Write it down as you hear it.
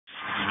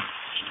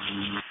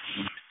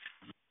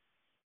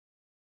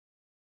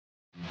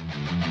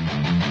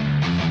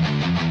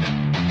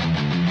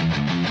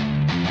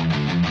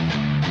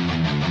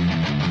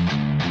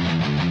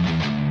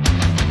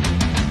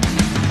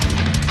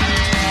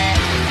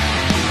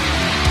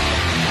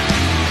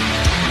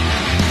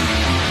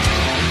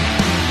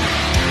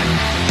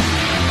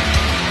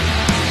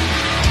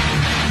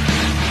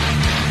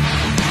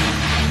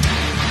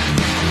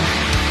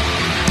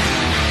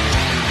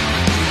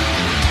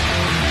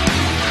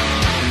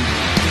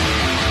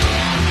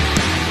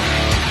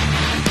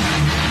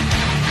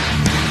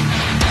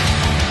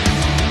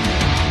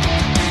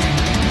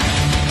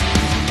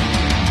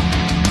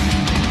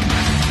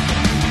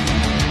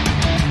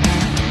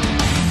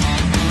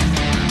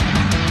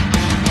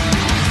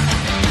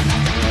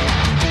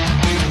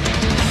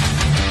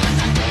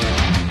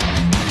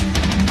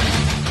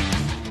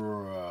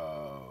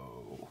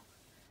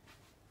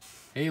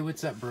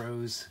what's up,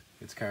 bros?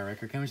 It's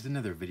Kyrecker coming with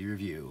another video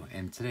review,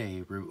 and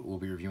today we'll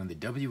be reviewing the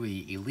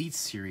WWE Elite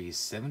Series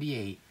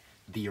 78,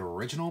 the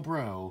original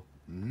bro,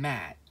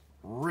 Matt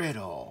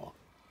Riddle.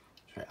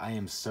 I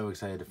am so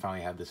excited to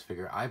finally have this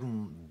figure. I've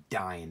been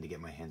dying to get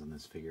my hands on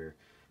this figure.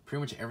 Pretty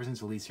much ever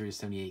since Elite Series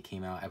 78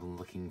 came out, I've been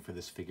looking for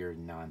this figure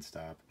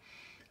non-stop.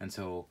 And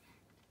so,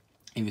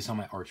 if you saw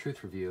my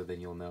R-Truth review,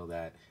 then you'll know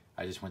that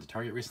I just went to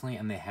Target recently,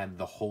 and they had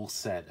the whole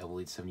set of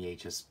Elite 78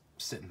 just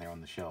sitting there on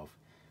the shelf.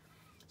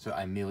 So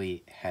I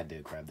immediately had to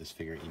grab this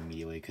figure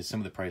immediately because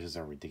some of the prices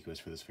are ridiculous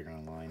for this figure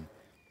online.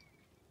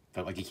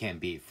 But like you can't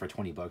beat for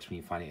 20 bucks when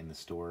you find it in the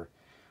store,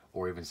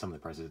 or even some of the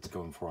prices it's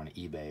going for on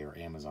eBay or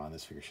Amazon.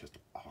 This figure's just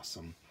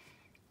awesome.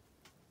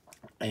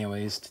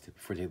 Anyways,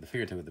 before we take the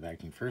figure, take the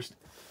packaging first.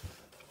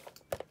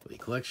 Elite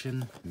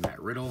Collection,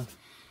 Matt Riddle.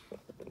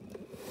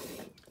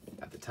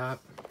 At the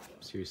top,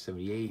 Series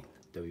 78,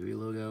 WWE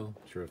logo,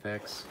 Sure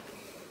FX.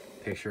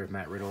 Picture of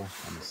Matt Riddle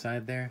on the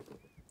side there.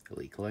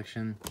 Elite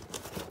Collection.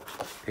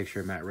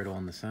 Picture of Matt Riddle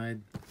on the side.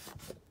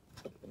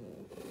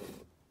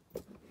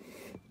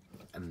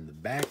 And then the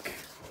back.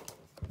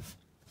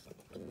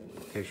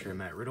 Picture of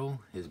Matt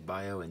Riddle, his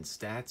bio and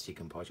stats. You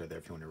can pause right there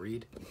if you want to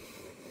read.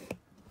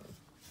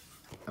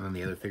 And then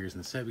the other figures in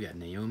the set, we got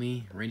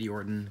Naomi, Randy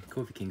Orton,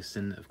 Kofi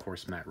Kingston, of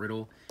course Matt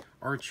Riddle,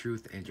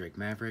 R-Truth, and Drake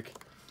Maverick.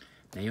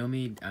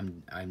 Naomi,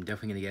 I'm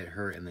definitely gonna get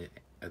her in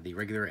the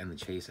regular and the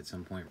chase at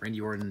some point.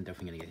 Randy Orton,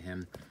 definitely gonna get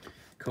him.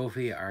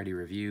 Kofi, I already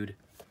reviewed,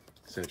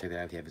 so check that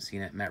out if you haven't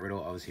seen it. Matt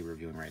Riddle, obviously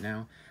reviewing right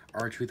now.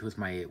 R-Truth was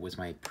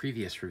my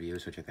previous review,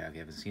 so check that out if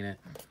you haven't seen it.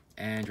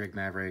 And Drake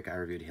Maverick, I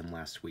reviewed him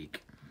last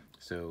week,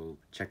 so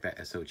check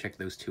that. So check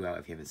those two out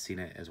if you haven't seen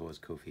it, as well as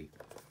Kofi.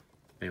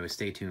 Anyway,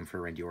 stay tuned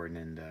for Randy Orton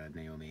and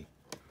Naomi.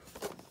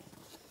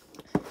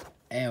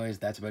 Anyways,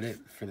 that's about it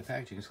for the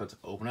packaging. So let's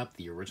open up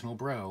the original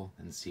bro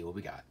and see what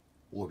we got.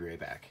 We'll be right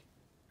back.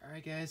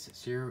 Alright guys,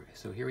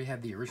 so here we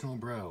have the original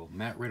bro,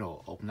 Matt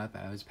Riddle, opened up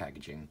out of his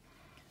packaging.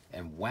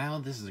 And wow,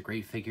 this is a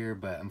great figure,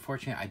 but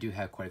unfortunately I do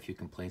have quite a few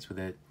complaints with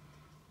it.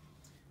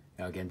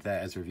 Now again,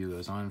 that as the review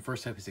goes on.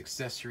 First up, his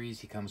accessories.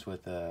 He comes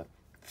with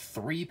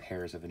 3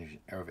 pairs of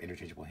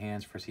interchangeable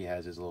hands. First he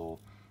has his little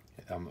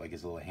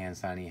his little hand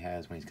sign he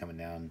has when he's coming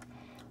down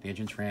the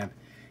entrance ramp.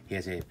 He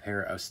has a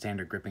pair of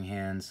standard gripping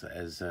hands, or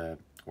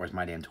as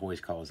My Damn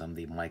Toys calls them,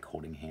 the mic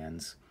holding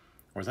hands,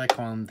 or as I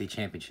call them, the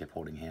championship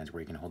holding hands,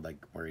 where you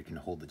can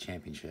hold the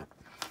championship.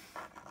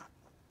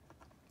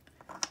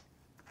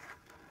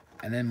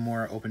 And then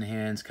more open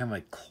hands, kind of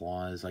like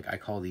claws. Like I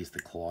call these the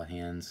claw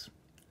hands.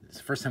 It's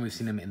the first time we've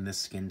seen them in this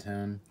skin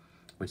tone,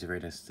 which is very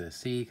nice to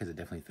see because it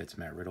definitely fits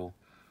Matt Riddle.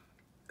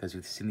 Because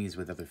we've seen these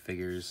with other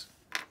figures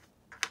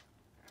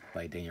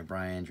like Daniel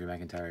Bryan, Drew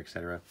McIntyre,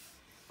 etc.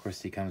 Of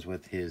course, he comes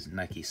with his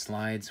Nike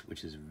slides,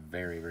 which is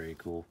very, very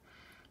cool.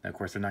 Now, of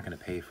course, they're not going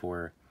to pay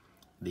for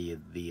the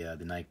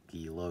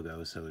Nike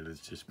logo, so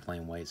it's just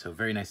plain white. So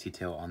very nice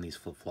detail on these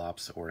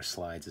flip-flops, or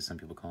slides as some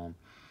people call them.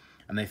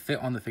 And they fit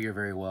on the figure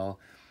very well.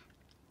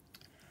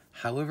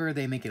 However,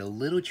 they make it a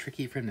little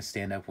tricky for him to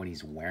stand up when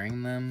he's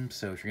wearing them.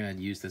 So if you're going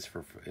to use this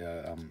for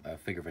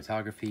figure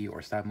photography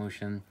or stop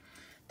motion,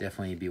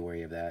 definitely be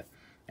wary of that.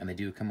 And they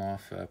do come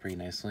off pretty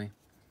nicely.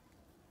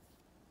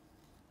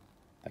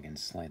 I can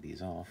slide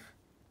these off.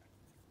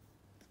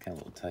 It's kind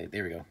of a little tight.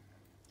 There we go.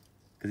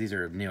 Because these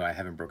are new, I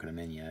haven't broken them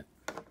in yet.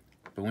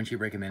 But once you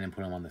break them in and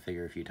put them on the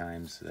figure a few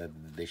times,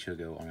 they should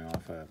go on and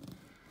off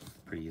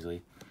pretty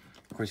easily.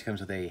 Of course, it comes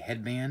with a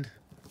headband,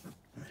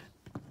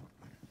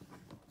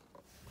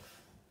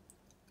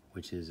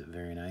 which is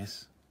very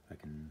nice. If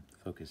I can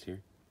focus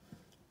here.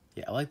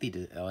 Yeah, I like the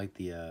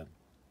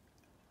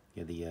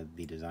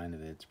design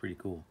of it. It's pretty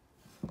cool.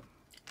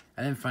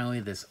 And then finally,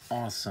 this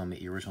awesome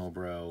original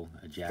bro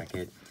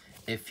jacket.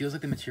 It feels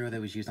like the material that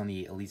was used on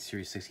the Elite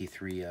Series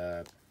 63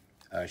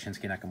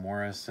 Shinsuke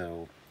Nakamura,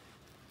 so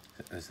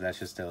that's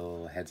just a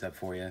little heads up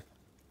for you.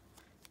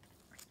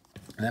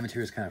 And that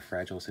material is kind of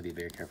fragile, so be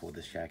very careful with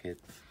this jacket.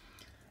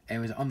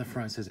 Anyways, on the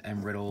front it says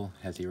M. Riddle,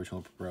 has the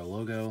original bro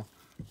logo.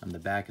 On the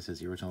back it says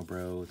the original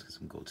bro, it's got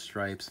some gold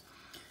stripes.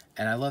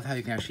 And I love how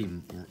you can actually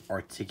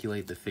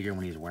articulate the figure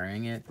when he's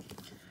wearing it.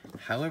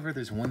 However,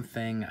 there's one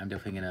thing I'm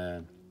definitely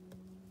going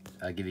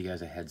to give you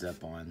guys a heads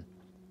up on.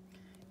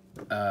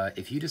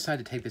 If you decide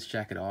to take this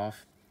jacket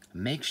off,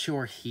 make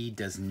sure he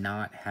does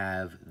not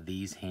have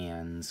these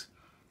hands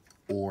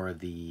or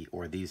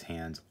these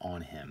hands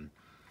on him,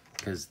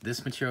 because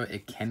this material,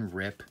 it can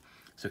rip.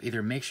 So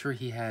either make sure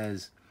he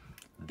has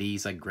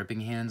these like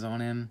gripping hands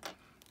on him,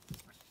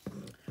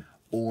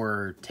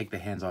 or take the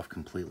hands off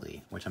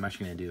completely, which I'm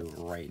actually going to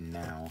do right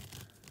now,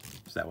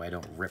 so that way I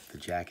don't rip the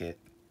jacket.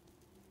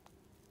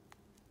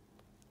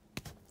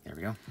 There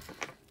we go.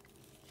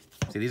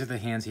 See, these are the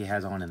hands he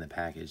has on in the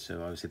package,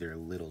 so obviously they're a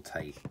little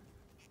tight.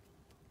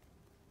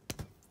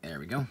 There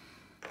we go.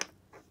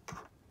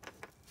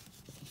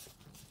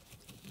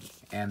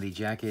 And the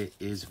jacket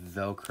is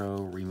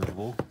Velcro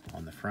removable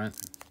on the front.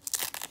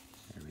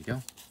 There we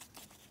go.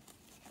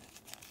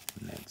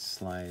 And it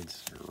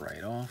slides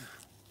right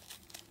off.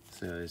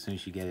 So as soon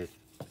as you get it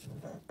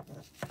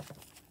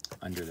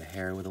under the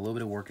hair. With a little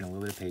bit of work and a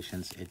little bit of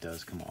patience, it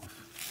does come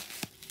off.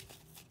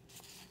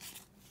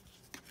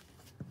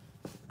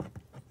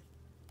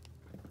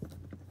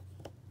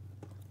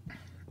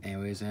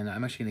 Anyways, and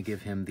I'm actually going to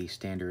give him the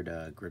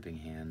standard gripping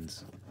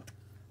hands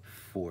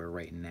for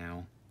right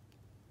now.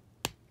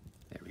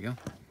 There we go.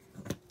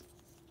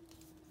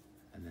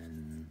 And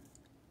then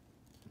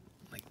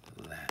like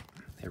that.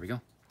 There we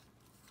go.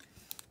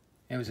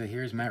 Anyway, so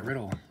here's Matt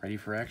Riddle, ready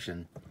for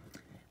action.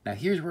 Now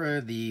here's where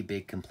the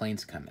big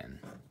complaints come in.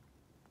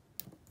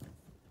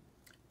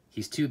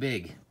 He's too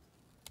big.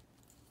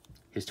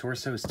 His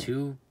torso is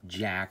too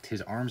jacked.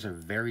 His arms are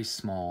very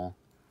small.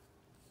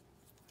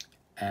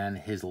 And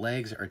his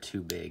legs are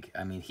too big.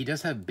 I mean, he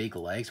does have big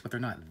legs, but they're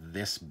not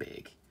this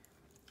big.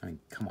 I mean,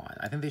 come on.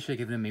 I think they should have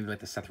given him maybe like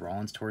the Seth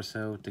Rollins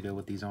torso to go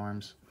with these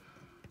arms.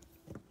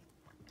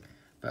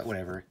 But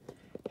whatever.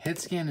 Head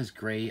scan is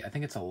great. I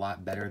think it's a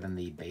lot better than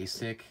the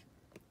basic.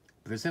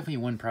 But there's definitely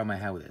one problem I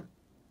have with it.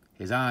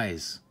 His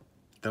eyes.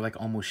 They're like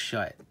almost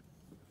shut.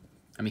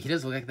 I mean, he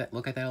does look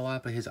like that a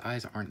lot, but his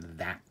eyes aren't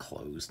that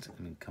closed.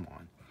 I mean, come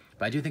on.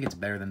 But I do think it's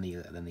better than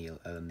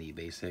the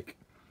basic.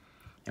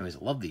 Anyways, I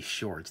love these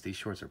shorts. These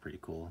shorts are pretty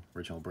cool.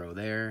 Original Bro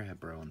there, have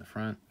Bro in the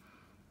front.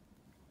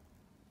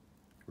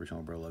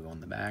 Original Bro logo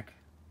on the back.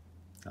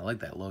 I like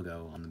that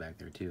logo on the back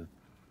there too.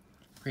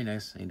 Pretty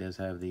nice. He does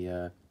have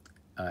the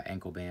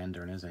ankle band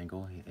on his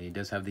ankle. He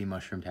does have the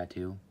mushroom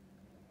tattoo.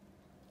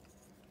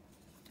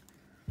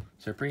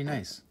 So pretty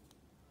nice.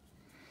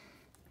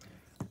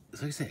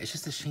 So like I said, it's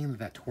just a shame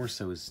that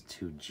torso is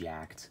too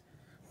jacked.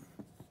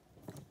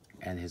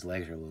 And his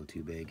legs are a little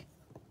too big.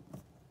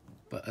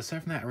 But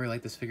aside from that, I really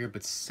like this figure.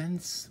 But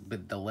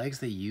the legs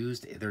they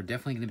used, they're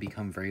definitely going to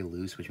become very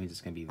loose, which means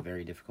it's going to be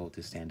very difficult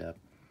to stand up.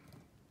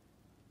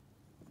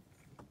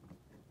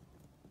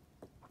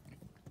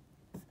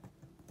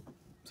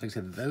 So like I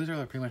said, those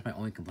are pretty much my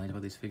only complaints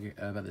about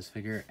this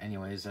figure.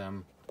 Anyways,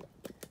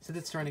 since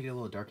it's starting to get a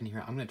little dark in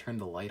here, I'm going to turn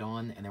the light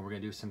on, and then we're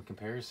going to do some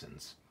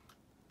comparisons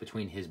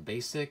between his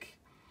basic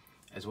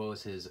as well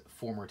as his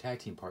former tag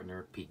team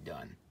partner, Pete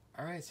Dunne.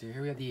 Alright, so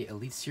here we have the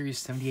Elite Series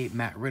 78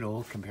 Matt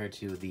Riddle compared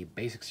to the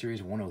Basic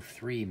Series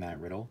 103 Matt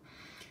Riddle,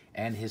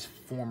 and his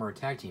former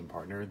tag team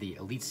partner, the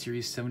Elite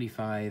Series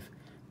 75,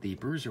 the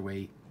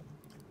Bruiserweight,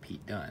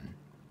 Pete Dunne.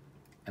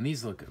 And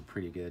these look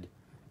pretty good.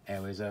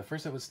 Anyways,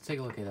 first up, let's take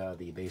a look at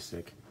the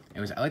Basic.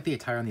 Anyways, I like the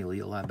attire on the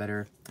Elite a lot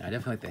better. I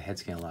definitely like the head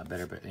scan a lot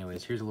better, but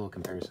anyways, here's a little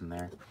comparison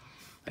there.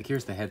 Like,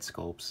 here's the head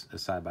sculpts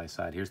side by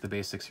side. Here's the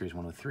Basic Series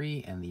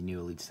 103 and the new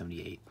Elite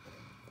 78.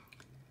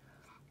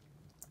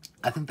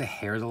 I think the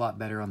hair is a lot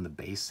better on the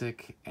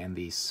basic, and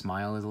the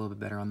smile is a little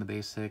bit better on the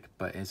basic,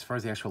 but as far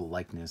as the actual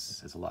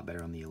likeness, it's a lot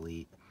better on the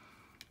Elite.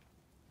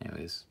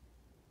 Anyways,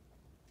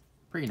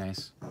 pretty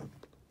nice.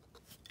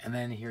 And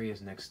then here he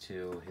is next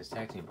to his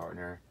tag team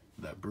partner,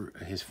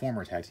 his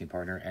former tag team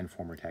partner and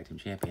former tag team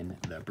champion,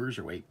 the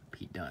Bruiserweight,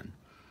 Pete Dunne.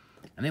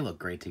 And they look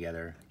great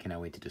together.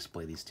 Cannot wait to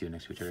display these two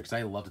next to each other, because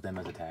I loved them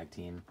as a tag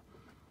team.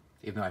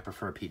 Even though I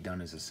prefer Pete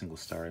Dunne as a single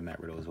star and Matt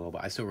Riddle as well,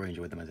 but I still really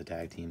enjoyed them as a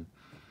tag team.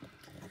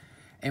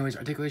 Anyways,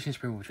 articulation is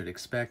pretty much what you'd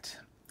expect.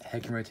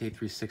 Head can rotate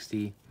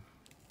 360,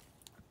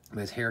 but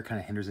his hair kind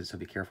of hinders it, so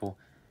be careful.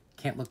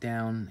 Can't look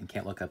down and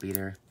can't look up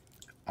either.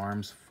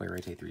 Arms fully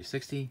rotate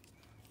 360.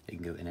 They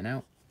can go in and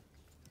out.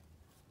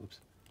 Oops.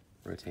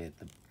 Rotate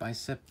the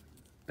bicep,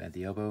 bend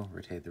the elbow,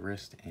 rotate the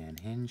wrist, and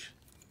hinge.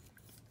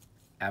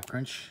 Ab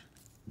crunch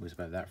moves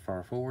about that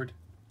far forward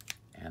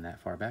and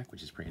that far back,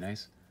 which is pretty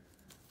nice.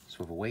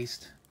 Swivel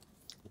waist,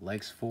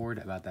 legs forward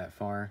about that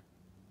far,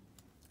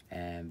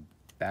 and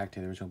back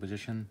to the original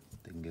position.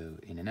 They can go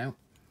in and out.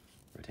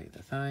 Rotate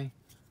the thigh.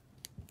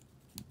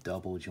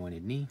 Double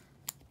jointed knee.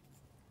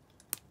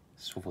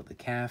 Swivel the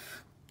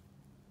calf.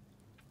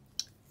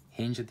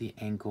 Hinge at the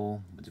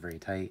ankle. It's very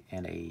tight.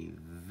 And a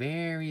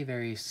very,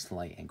 very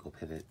slight ankle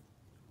pivot.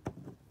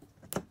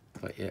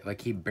 But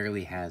like he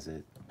barely has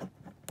it.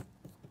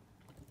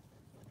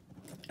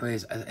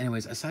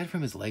 Anyways, aside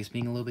from his legs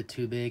being a little bit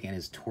too big and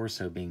his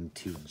torso being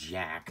too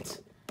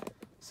jacked,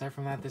 aside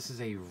from that, this is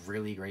a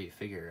really great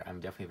figure. I'm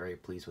definitely very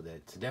pleased with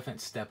it. It's a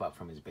definite step up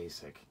from his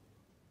basic.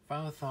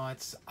 Final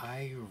thoughts,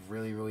 I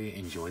really, really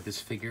enjoyed this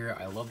figure.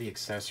 I love the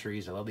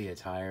accessories, I love the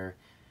attire.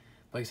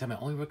 Like I said, my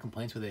only real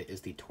complaints with it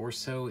is the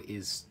torso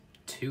is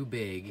too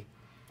big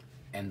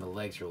and the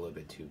legs are a little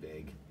bit too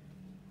big.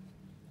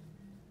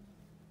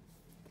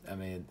 I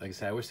mean, like I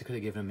said, I wish they could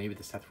have given him maybe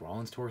the Seth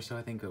Rollins torso.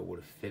 I think it would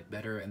have fit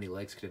better, and the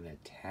legs could have been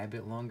a tad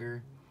bit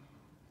longer.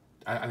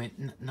 I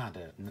mean,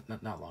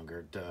 not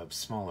longer,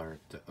 smaller.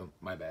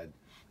 My bad.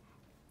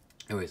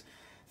 Anyways,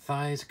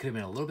 thighs could have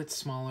been a little bit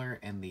smaller,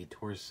 and the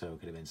torso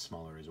could have been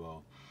smaller as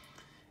well.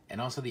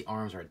 And also, the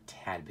arms are a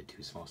tad bit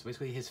too small. So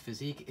basically, his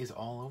physique is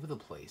all over the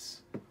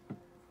place.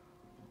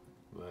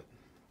 But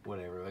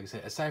whatever. Like I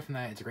said, aside from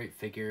that, it's a great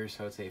figure.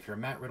 So I'd say if you're a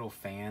Matt Riddle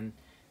fan,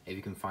 if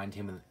you can find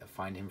him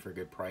for a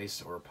good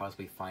price, or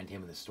possibly find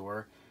him in the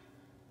store,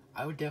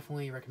 I would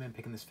definitely recommend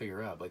picking this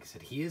figure up. Like I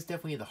said, he is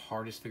definitely the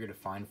hardest figure to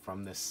find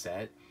from this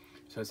set.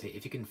 So I'd say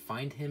if you can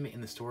find him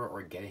in the store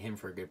or get him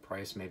for a good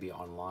price, maybe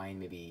online,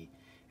 maybe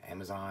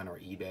Amazon or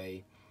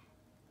eBay.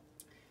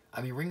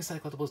 I mean,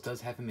 Ringside Collectibles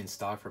does have them in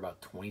stock for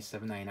about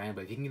 $27.99,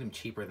 but if you can get them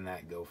cheaper than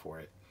that, go for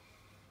it.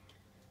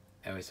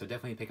 Anyway, so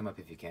definitely pick them up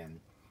if you can.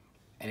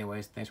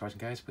 Anyways, thanks for watching,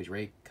 guys. Please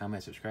rate,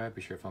 comment, subscribe.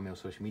 Be sure to follow me on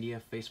social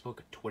media, Facebook,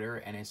 Twitter,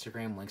 and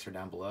Instagram. Links are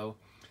down below.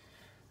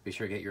 Be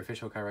sure to get your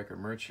official Kai Record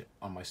merch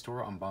on my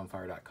store on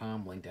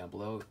bonfire.com. Link down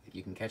below.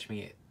 You can catch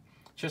me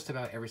just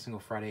about every single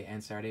Friday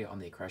and Saturday on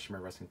the Crash Summer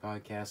Wrestling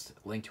Podcast.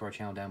 Link to our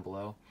channel down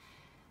below.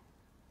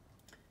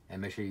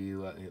 And make sure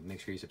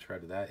you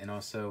subscribe to that. And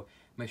also,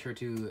 make sure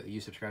to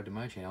subscribe to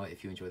my channel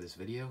if you enjoyed this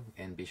video.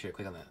 And be sure to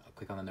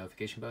click on the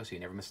notification bell so you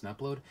never miss an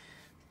upload.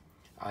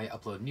 I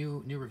upload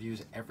new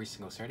reviews every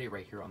single Saturday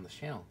right here on this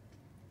channel.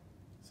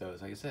 So,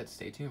 like I said,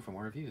 stay tuned for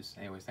more reviews.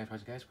 Anyways, thanks for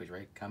watching, guys. Please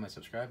rate, comment,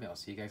 subscribe, and I'll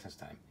see you guys next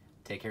time.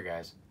 Take care,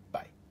 guys.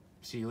 Bye.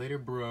 See you later,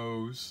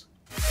 bros.